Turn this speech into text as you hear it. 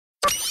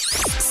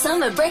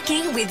Summer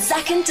Brekkie with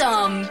Zach and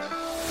Dom.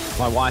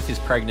 My wife is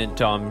pregnant,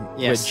 Dom.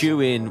 Yes.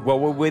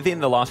 We're within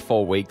the last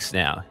 4 weeks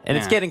now, and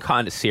it's getting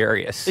kind of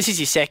serious. This is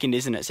your second,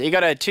 isn't it? So you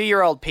got a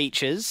 2-year-old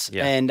Peaches,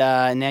 and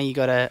now you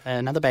got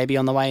another baby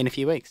on the way in a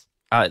few weeks.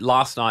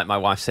 Last night, my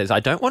wife says, I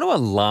don't want to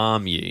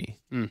alarm you,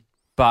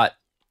 but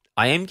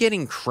I am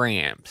getting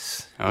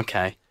cramps,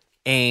 Okay.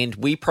 and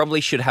we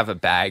probably should have a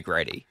bag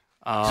ready.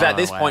 So at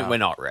this point, we're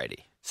not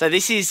ready. So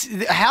this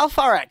is how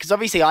far out? Because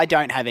obviously I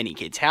don't have any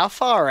kids. How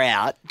far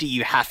out do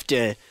you have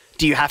to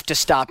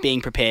start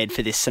being prepared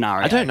for this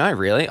scenario? I don't know,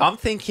 really. I'm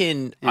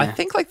thinking, I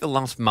think like the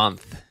last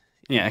month,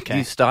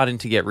 you're starting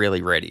to get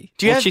really ready.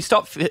 She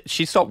stopped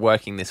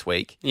working this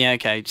week. Yeah,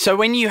 okay. So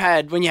when you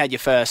had your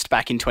first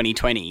back in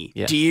 2020,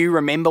 Yeah. do you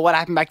remember what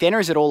happened back then, or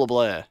is it all a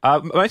blur?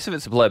 Most of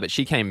it's a blur, but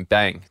she came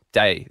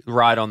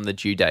right on the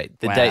due date,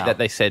 the date that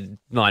they said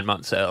 9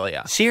 months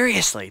earlier.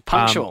 Seriously,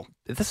 punctual.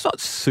 That's not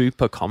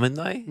super common,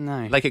 though.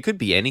 No. Like, it could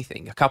be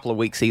anything, a couple of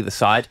weeks either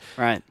side.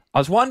 Right. I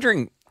was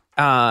wondering,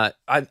 I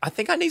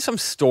think I need some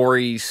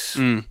stories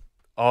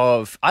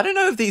of, I don't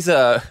know if these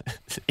are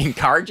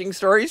encouraging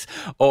stories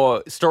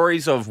or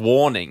stories of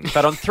warning,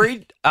 but on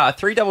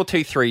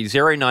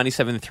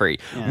 3223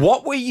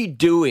 what were you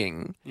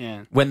doing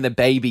when the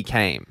baby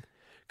came?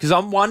 Because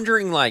I'm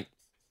wondering, like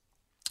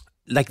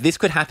this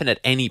could happen at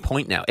any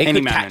point now. It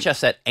could catch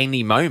us at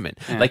any moment.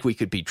 Yeah. Like, we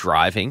could be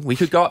driving. We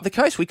could go up the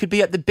coast. We could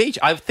be at the beach.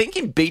 I'm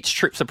thinking beach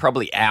trips are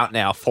probably out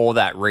now for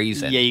that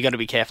reason. Yeah, you got to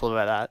be careful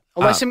about that.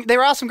 Although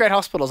there are some great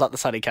hospitals up the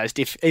sunny coast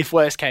if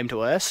worst came to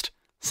worst.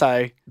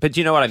 So, but do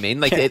you know what I mean?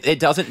 Like, it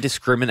doesn't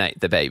discriminate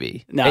the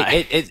baby. No.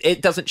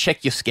 It doesn't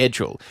check your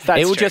schedule. That's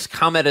it will true. just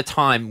come at a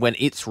time when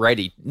it's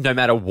ready, no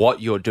matter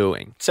what you're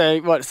doing. So,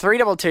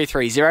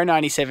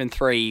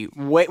 3223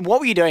 what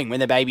were you doing when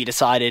the baby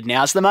decided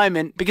now's the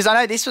moment? Because I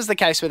know this was the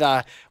case with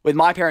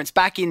my parents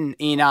back in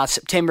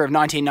September of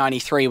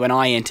 1993 when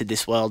I entered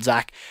this world,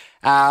 Zach.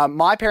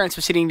 My parents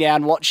were sitting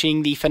down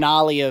watching the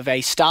finale of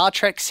a Star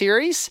Trek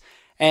series.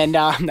 And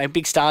they're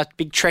big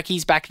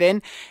Trekkies back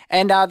then.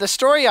 And the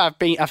story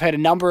I've heard a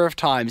number of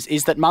times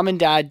is that Mum and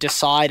Dad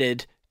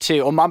decided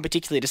or Mum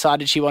particularly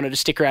decided she wanted to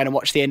stick around and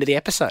watch the end of the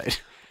episode.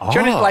 She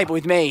wanted to label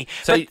with me.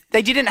 So but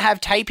they didn't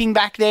have taping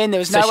back then. There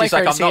was no way she's for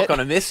her like, to see I'm it. not going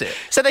to miss it.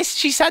 So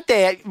she sat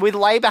there with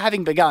labour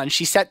having begun.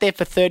 She sat there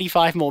for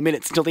 35 more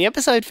minutes until the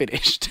episode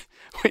finished.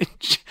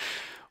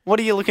 What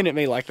are you looking at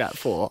me like that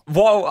for?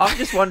 Well, I'm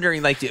just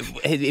wondering, like,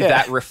 if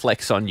that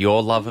reflects on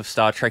your love of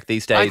Star Trek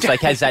these days.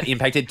 Like, has that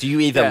impacted? Do you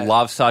either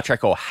love Star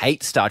Trek or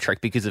hate Star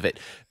Trek because of it?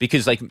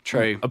 Because, like,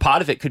 True. A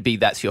part of it could be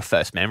that's your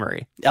first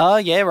memory. Oh,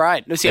 yeah,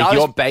 right. See, Like,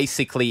 you're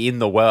basically in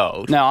the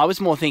world. No, I was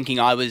more thinking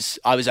I was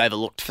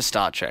overlooked for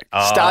Star Trek.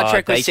 Star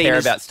Trek was they care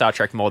about Star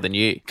Trek more than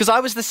you. Because I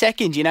was the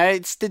second,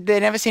 they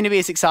never seem to be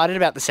as excited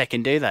about the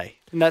second, do they?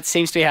 And that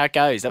seems to be how it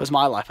goes. That was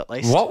my life, at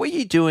least. What were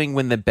you doing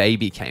when the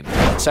baby came?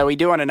 So we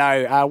do want to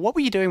know, what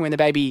were you doing when the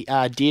baby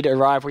did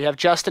arrive? We have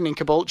Justin in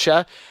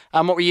Caboolture.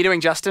 What were you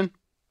doing, Justin?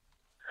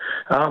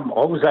 I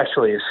was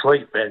actually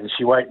asleep and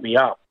she woke me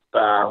up.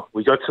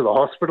 We got to the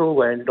hospital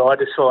and I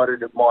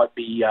decided it might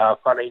be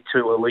funny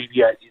to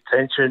alleviate the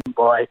tension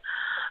by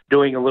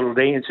doing a little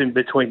dance in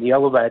between the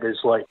elevators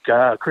like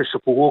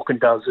Christopher Walken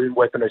does in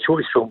Weapon of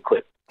Choice film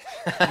clip.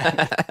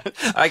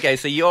 Okay,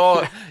 so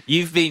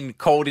you've been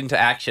called into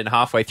action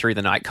halfway through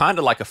the night, kind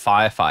of like a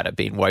firefighter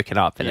being woken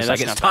up, and it's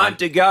like, it's time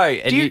to go,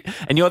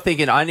 and you're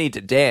thinking, I need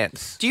to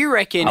dance. Do you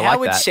reckon, how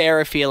would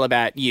Sarah feel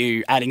about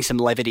you adding some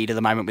levity to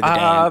the moment with the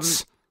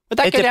dance? Would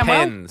that go down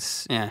well? It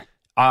depends. Yeah.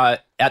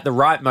 At the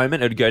right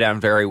moment, it would go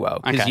down very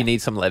well, because you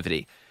need some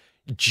levity.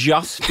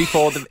 Just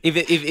before if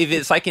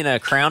it's like in a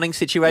crowning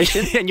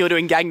situation, and you're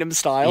doing Gangnam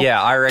Style,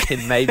 yeah, I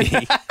reckon maybe.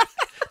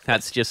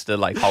 That's just to,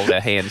 like, hold her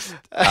hands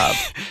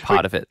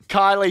part of it.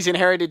 Kylie's in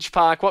Heritage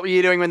Park. What were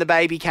you doing when the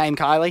baby came,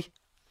 Kylie?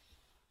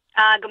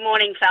 Good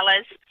morning,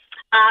 fellas.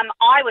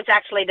 I was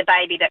actually the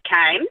baby that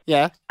came.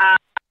 Yeah. It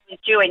was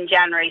due in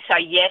January, so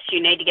yes,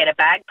 you need to get a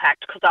bag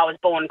packed because I was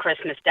born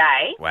Christmas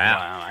Day.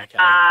 Wow. Okay.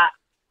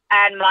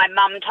 And my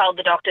mum told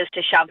the doctors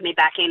to shove me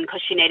back in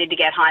because she needed to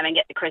get home and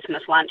get the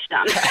Christmas lunch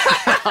done.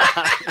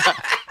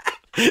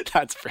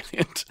 That's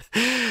brilliant.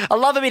 I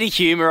love a bit of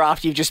humour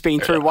after you've just been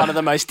through one of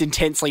the most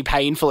intensely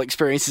painful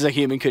experiences a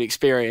human could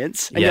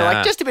experience. And you're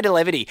like, just a bit of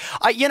levity.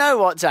 You know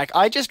what, Zach?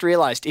 I just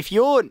realised if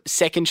your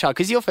second child,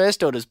 because your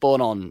first daughter's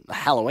born on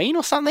Halloween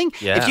or something,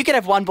 if you could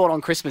have one born on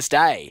Christmas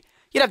Day,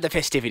 you'd have the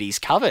festivities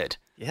covered.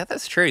 Yeah,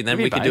 that's true. Then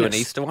we could do an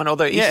Easter one,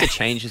 although Easter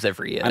changes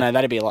every year. I know,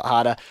 that'd be a lot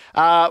harder.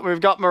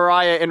 We've got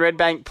Mariah in Red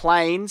Bank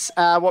Plains.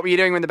 What were you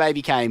doing when the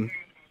baby came?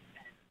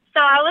 So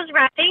I was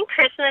wrapping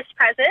Christmas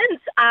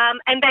presents,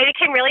 and baby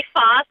came really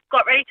fast,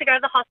 got ready to go to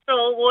the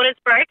hospital, waters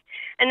broke,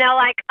 and they're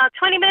like,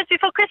 20 minutes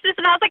before Christmas,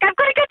 and I was like, I've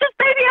got to get this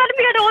baby out of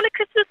me, I don't want a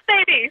Christmas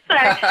baby. So,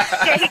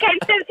 yeah, he came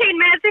 17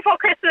 minutes before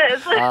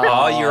Christmas.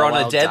 Oh, you're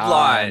on a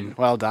deadline.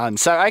 Well done.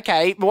 So,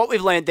 okay, what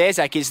we've learned there,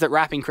 Zach, is that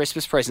wrapping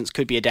Christmas presents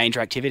could be a danger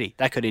activity.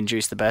 That could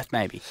induce the birth,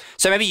 maybe.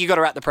 So maybe you got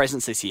to wrap the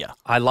presents this year.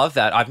 I love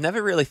that. I've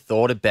never really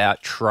thought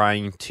about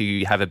trying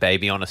to have a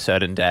baby on a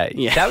certain day.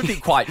 Yeah. That would be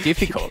quite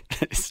difficult.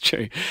 It's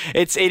true.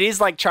 It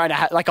is like trying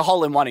to like a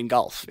hole in one in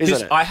golf,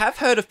 isn't it? I have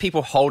heard of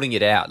people holding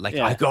it out. Like,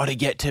 I got to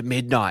get to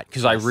midnight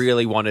because I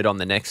really want it on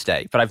the next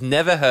day. But I've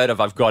never heard of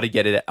I've got to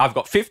get it. I've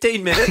got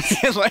 15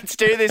 minutes. Let's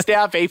do this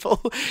now,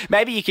 people.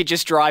 Maybe you could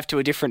just drive to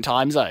a different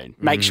time zone.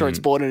 Make sure it's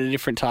bought in a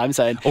different time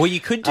zone. Or you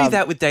could do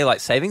that with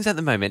daylight savings at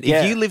the moment.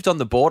 If you lived on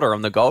the border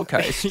on the Gold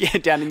Coast.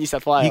 Down in New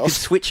South Wales. You could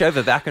switch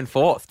over back and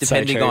forth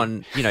depending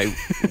on,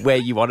 where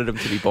you wanted them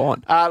to be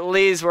born.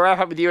 Liz, we're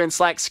up with you in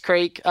Slacks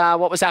Creek.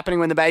 What was happening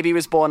when the baby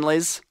was born,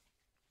 Liz?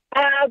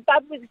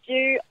 Bub was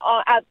due.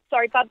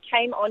 Bub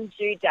came on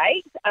due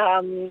date,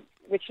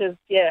 which is,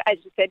 as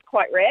you said,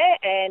 quite rare.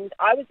 And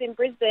I was in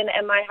Brisbane,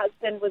 and my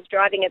husband was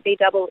driving a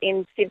B-double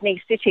in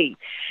Sydney City.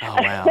 Oh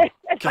wow!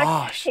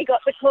 Gosh, he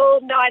got the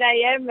call 9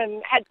 a.m.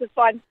 and had to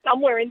find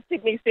somewhere in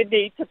Sydney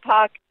to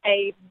park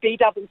a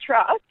B-double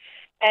truck.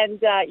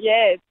 And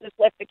just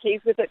left the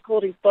keys with it.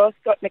 Called his boss,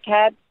 got in a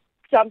cab,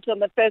 jumped on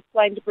the first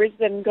plane to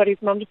Brisbane, got his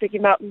mum to pick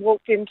him up, and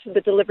walked into the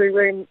delivery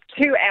room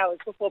 2 hours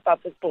before Bub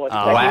was born.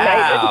 Oh,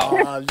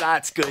 wow.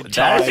 That's good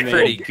timing. That's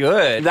pretty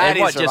good. That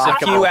is just a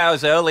few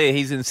hours earlier,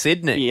 he's in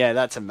Sydney. Yeah,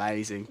 that's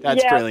amazing.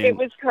 That's brilliant. It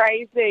was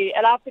crazy.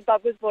 And after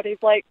Bub was born, he's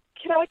like,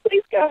 can I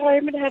please go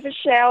home and have a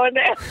shower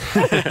now?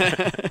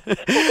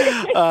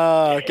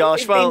 Oh,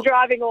 gosh. He's been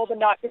driving all the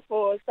night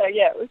before, so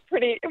it was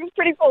pretty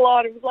full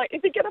on. It was like,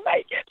 is he going to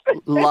make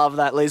it? Love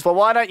that, Liz. Well,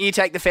 why don't you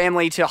take the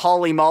family to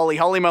Holy Moly?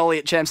 Holy Moly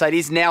at Chermside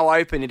is now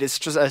open. It is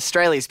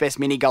Australia's best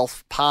mini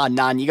golf, par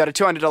none. You got a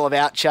 $200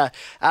 voucher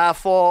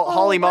for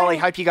Holy Moly.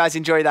 Hope you guys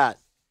enjoy that.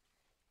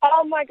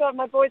 Oh, my God,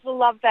 my boys will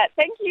love that.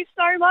 Thank you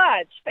so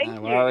much. Thank you.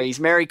 No worries.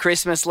 Merry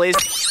Christmas, Liz.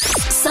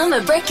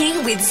 Summer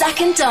Brekkie with Zach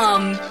and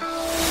Dom.